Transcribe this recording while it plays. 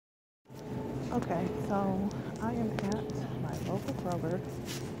Okay, so I am at my local Kroger,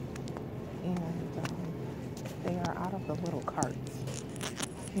 and they are out of the little carts.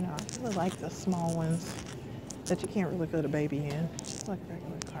 You know, I really like the small ones that you can't really fit a baby in. It's like a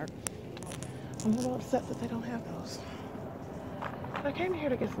regular cart. I'm a little upset that they don't have those. But I came here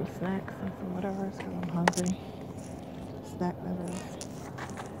to get some snacks and some whatever because I'm hungry. Snack nuggets.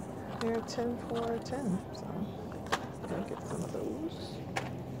 They're 10 for 10, so I'm gonna get some of those.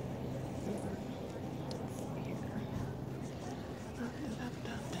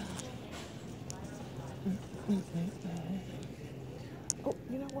 Let's see here. Oh,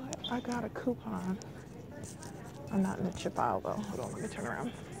 you know what? I got a coupon. I'm not in the chip aisle though. Hold on, let me turn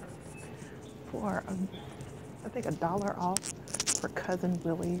around. For I think $1 off for Cousin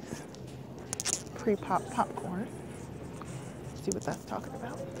Willie's pre-pop popcorn. See what that's talking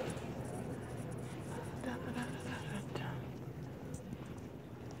about.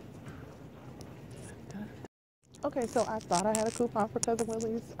 Okay, so I thought I had a coupon for Cousin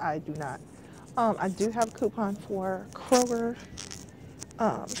Willie's. I do not. I do have a coupon for Kroger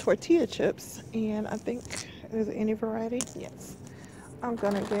tortilla chips, and I think is it any variety? Yes. I'm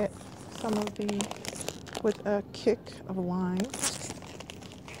gonna get some of the with a kick of lime.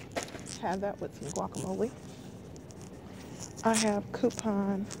 Have that with some guacamole. I have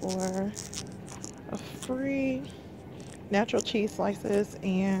coupon for a free natural cheese slices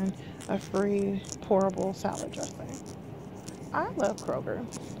and a free pourable salad dressing. I love Kroger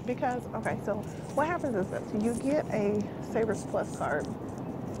because, okay, so what happens is this. You get a Savers Plus card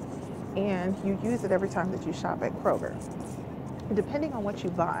and you use it every time that you shop at Kroger. Depending on what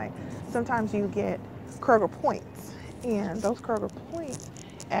you buy, sometimes you get Kroger points, and those Kroger points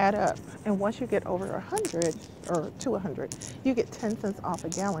add up. And once you get over 100 or to 100, you get 10 cents off a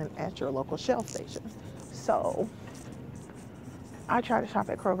gallon at your local Shell station. So I try to shop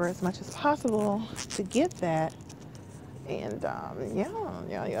at Kroger as much as possible to get that. And yeah.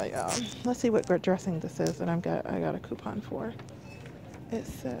 Let's see what dressing this is that I got a coupon for. It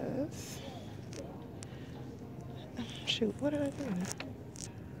says, shoot, what did I do?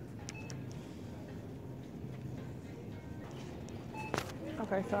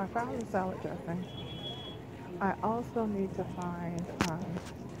 Okay, so I found the salad dressing. I also need to find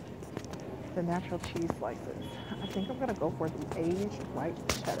the natural cheese slices. I think I'm gonna go for the aged white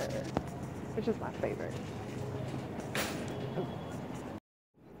cheddar, which is my favorite.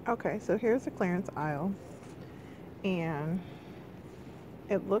 Okay, so here's the clearance aisle, and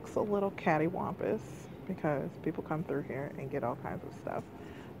it looks a little cattywampus because people come through here and get all kinds of stuff.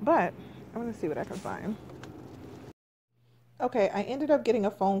 But I'm gonna see what I can find. Okay, I ended up getting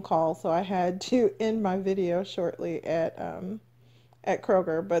a phone call, so I had to end my video shortly at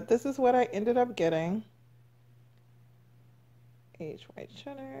Kroger. But this is what I ended up getting: aged white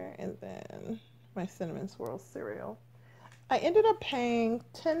cheddar, and then my cinnamon swirl cereal. I ended up paying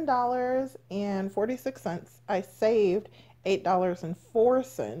 $10.46. I saved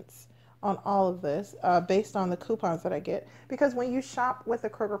 $8.04 on all of this based on the coupons that I get. Because when you shop with a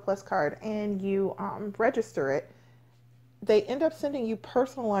Kroger Plus card and you register it, they end up sending you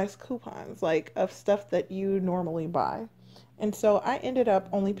personalized coupons like of stuff that you normally buy. And so I ended up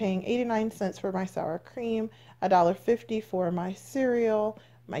only paying 89 cents for my sour cream, $1.50 for my cereal,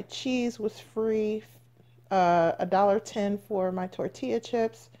 my cheese was free, $1.10 for my tortilla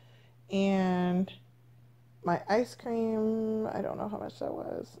chips, and my ice cream, I don't know how much that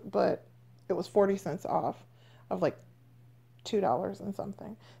was, but it was 40 cents off of like $2 and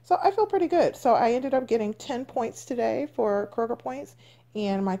something. So I feel pretty good. So I ended up getting 10 points today for Kroger points,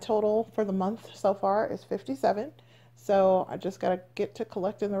 and my total for the month so far is 57. So I just got to get to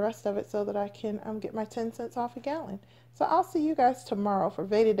collecting the rest of it so that I can get my 10 cents off a gallon. So I'll see you guys tomorrow for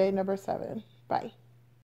Veda Day number 7. Bye.